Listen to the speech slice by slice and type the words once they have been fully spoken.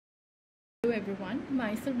Hello everyone,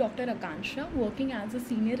 myself Dr. Aakanksha, working as a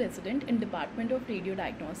senior resident in Department of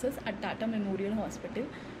Radiodiagnosis at Tata Memorial Hospital,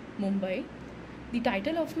 Mumbai. The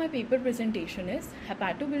title of my paper presentation is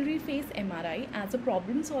Hepatobiliary Phase MRI as a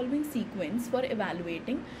problem-solving sequence for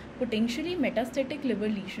evaluating potentially metastatic liver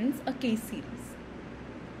lesions, a case series.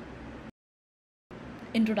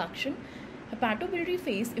 Introduction. Hepatobiliary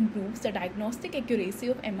phase improves the diagnostic accuracy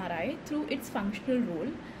of MRI through its functional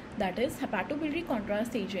role. That is, hepatobiliary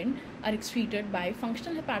contrast agent are excreted by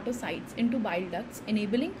functional hepatocytes into bile ducts,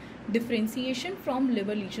 enabling differentiation from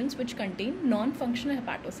liver lesions which contain non-functional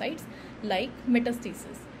hepatocytes like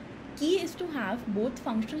metastasis. Key is to have both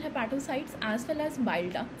functional hepatocytes as well as bile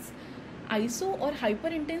ducts. ISO or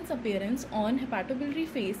hyperintense appearance on hepatobiliary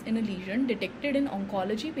phase in a lesion detected in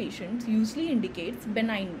oncology patients usually indicates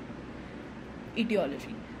benign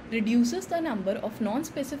etiology, reduces the number of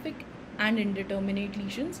non-specific and indeterminate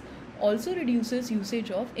lesions, also reduces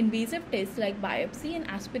usage of invasive tests like biopsy and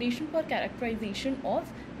aspiration for characterization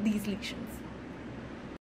of these lesions.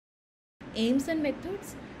 Aims and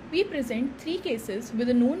methods. We present 3 cases with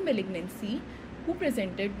a known malignancy who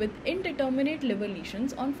presented with indeterminate liver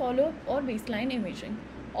lesions on follow-up or baseline imaging.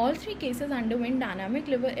 All 3 cases underwent dynamic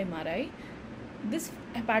liver MRI. This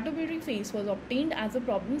hepatobiliary phase was obtained as a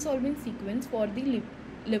problem-solving sequence for the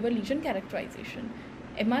liver lesion characterization.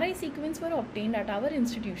 MRI sequence were obtained at our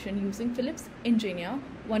institution using Philips Ingenia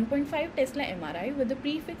 1.5 Tesla MRI with a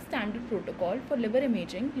prefixed standard protocol for liver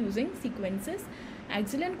imaging using sequences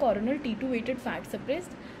axial and coronal T2 weighted fat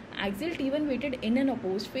suppressed, axial T1 weighted in an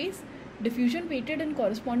opposed phase, diffusion weighted and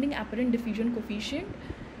corresponding apparent diffusion coefficient,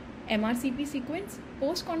 MRCP sequence,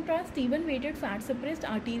 post-contrast T1 weighted fat suppressed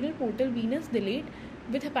arterial portal venous delayed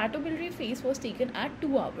with hepatobiliary phase was taken at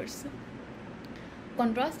 2 hours.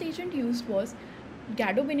 Contrast agent used was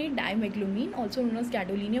gadobenate dimeglumine, also known as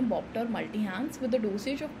gadolinium bopta or multihans, with a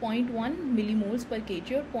dosage of 0.1 millimoles per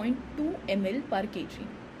kg or 0.2 ml per kg.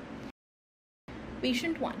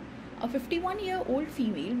 Patient 1. A 51-year-old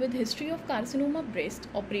female with history of carcinoma breast,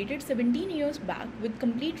 operated 17 years back with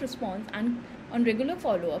complete response and on regular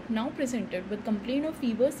follow-up, now presented with complaint of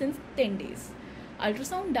fever since 10 days.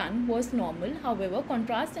 Ultrasound done was normal, however,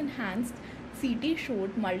 contrast-enhanced CT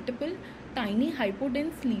showed multiple tiny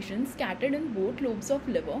hypodense lesions scattered in both lobes of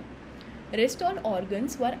liver. Rest all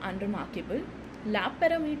organs were unremarkable. Lab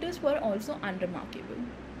parameters were also unremarkable.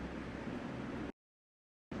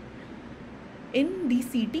 In the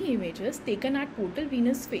CT images taken at portal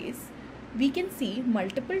venous phase, we can see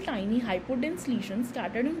multiple tiny hypodense lesions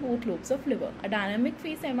scattered in both lobes of liver. A dynamic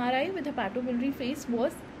phase MRI with hepatobiliary phase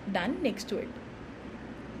was done next to it.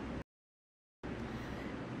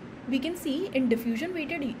 We can see in diffusion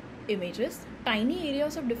weighted images tiny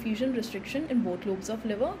areas of diffusion restriction in both lobes of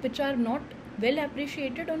liver which are not well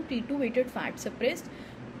appreciated on T2 weighted fat suppressed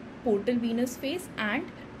portal venous phase and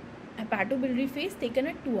hepatobiliary phase taken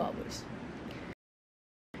at 2 hours.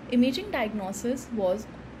 Imaging diagnosis was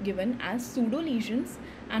given as pseudo lesions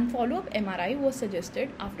and follow-up MRI was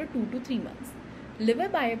suggested after 2 to 3 months. Liver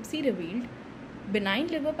biopsy revealed benign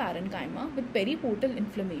liver parenchyma with periportal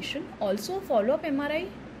inflammation. Also, follow-up MRI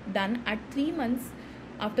done at 3 months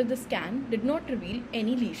after the scan did not reveal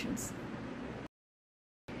any lesions.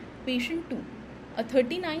 Patient 2. A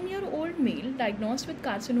 39-year-old male diagnosed with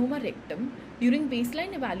carcinoma rectum during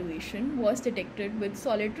baseline evaluation was detected with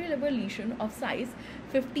solitary liver lesion of size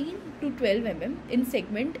 15 to 12 mm in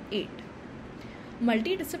segment 8.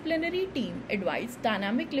 Multidisciplinary team advised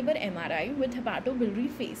dynamic liver MRI with hepatobiliary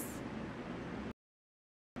phase.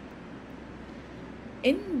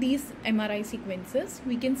 In these MRI sequences,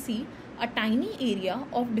 we can see a tiny area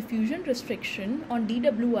of diffusion restriction on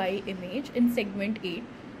DWI image in segment 8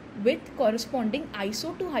 with corresponding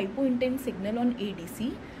ISO to hypointense signal on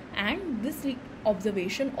ADC, and this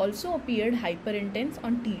observation also appeared hyperintense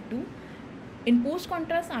on T2. In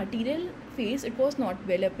post-contrast arterial phase, it was not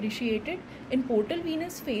well appreciated. In portal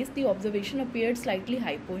venous phase, the observation appeared slightly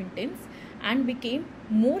hypointense and became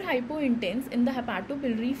more hypointense in the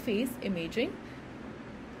hepatobiliary phase imaging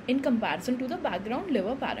in comparison to the background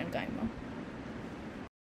liver parenchyma.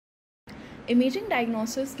 Imaging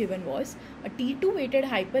diagnosis given was a T2 weighted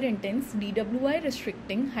hyperintense DWI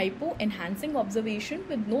restricting hypo-enhancing observation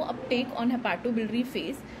with no uptake on hepatobiliary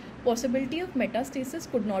phase. Possibility of metastasis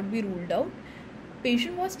could not be ruled out.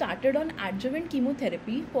 Patient was started on adjuvant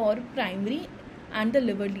chemotherapy for primary and the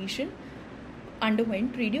liver lesion,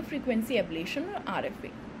 underwent radiofrequency ablation or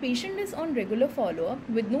RFA. Patient is on regular follow-up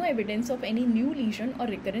with no evidence of any new lesion or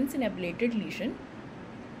recurrence in ablated lesion.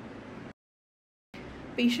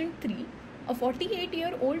 Patient 3. A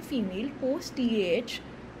 48-year-old female post-TAH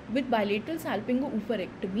with bilateral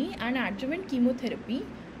salpingo-oophorectomy and adjuvant chemotherapy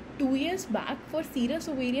 2 years back for serous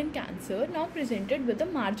ovarian cancer, now presented with a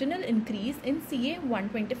marginal increase in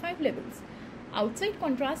CA-125 levels. Outside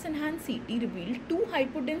contrast enhanced CT revealed 2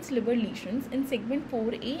 hypodense liver lesions in segment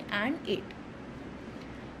 4A and 8.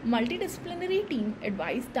 Multidisciplinary team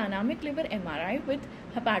advised dynamic liver MRI with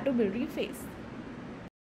hepatobiliary phase.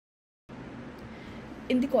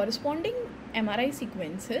 In the corresponding MRI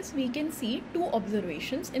sequences, we can see 2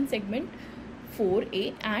 observations in segment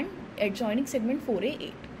 4A and adjoining segment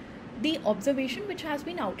 4A8. The observation, which has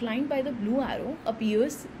been outlined by the blue arrow,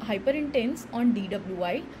 appears hyperintense on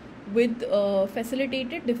DWI with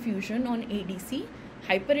facilitated diffusion on ADC,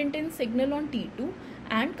 hyperintense signal on T2,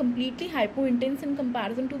 and completely hypointense in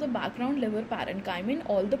comparison to the background liver parenchyma in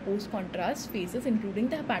all the post-contrast phases, including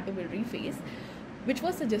the hepatobiliary phase, which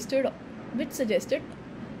suggested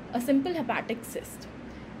a simple hepatic cyst.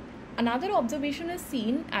 Another observation is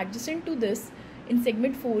seen adjacent to this in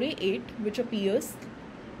segment 4A8, which appears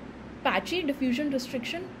patchy diffusion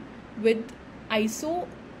restriction with iso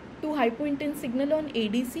to hypointense signal on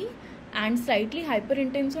ADC and slightly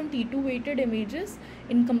hyperintense on T2 weighted images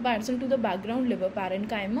in comparison to the background liver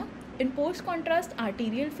parenchyma. In post-contrast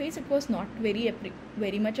arterial phase, it was not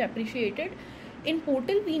very much appreciated. In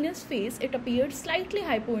portal venous phase, it appeared slightly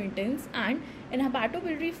hypointense, and in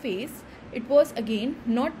hepatobiliary phase, it was again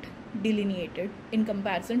not delineated in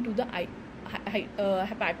comparison to the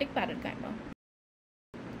hepatic parenchyma.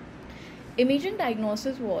 Imaging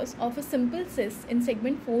diagnosis was of a simple cyst in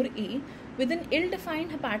segment 4A with an ill-defined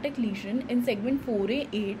hepatic lesion in segment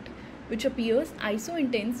 4A8, which appears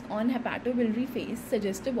iso-intense on hepatobiliary phase,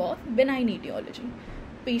 suggestive of benign etiology.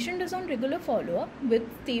 Patient is on regular follow-up with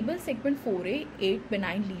stable segment 4A8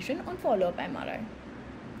 benign lesion on follow-up MRI.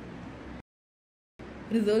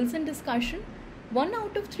 Results and discussion. 1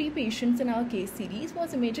 out of 3 patients in our case series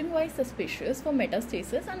was imaging-wise suspicious for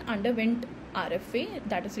metastasis and underwent RFA,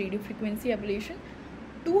 that is radiofrequency ablation.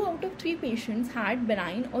 2 out of 3 patients had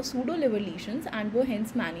benign or pseudo-liver lesions and were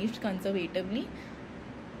hence managed conservatively.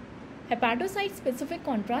 Hepatocyte-specific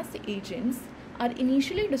contrast agents are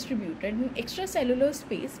initially distributed in extracellular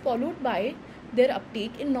space, followed by their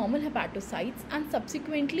uptake in normal hepatocytes and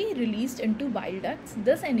subsequently released into bile ducts,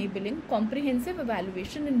 thus enabling comprehensive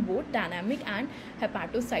evaluation in both dynamic and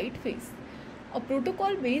hepatocyte phase. A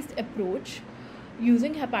protocol-based approach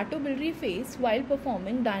using hepatobiliary phase while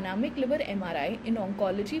performing dynamic liver MRI in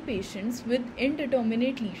oncology patients with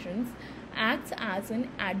indeterminate lesions acts as an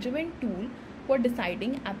adjuvant tool for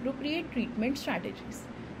deciding appropriate treatment strategies.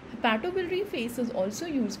 Hepatobiliary phase is also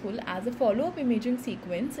useful as a follow-up imaging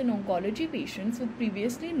sequence in oncology patients with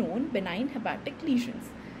previously known benign hepatic lesions.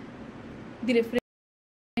 The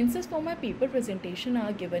references for my paper presentation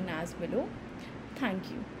are given as below.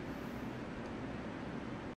 Thank you.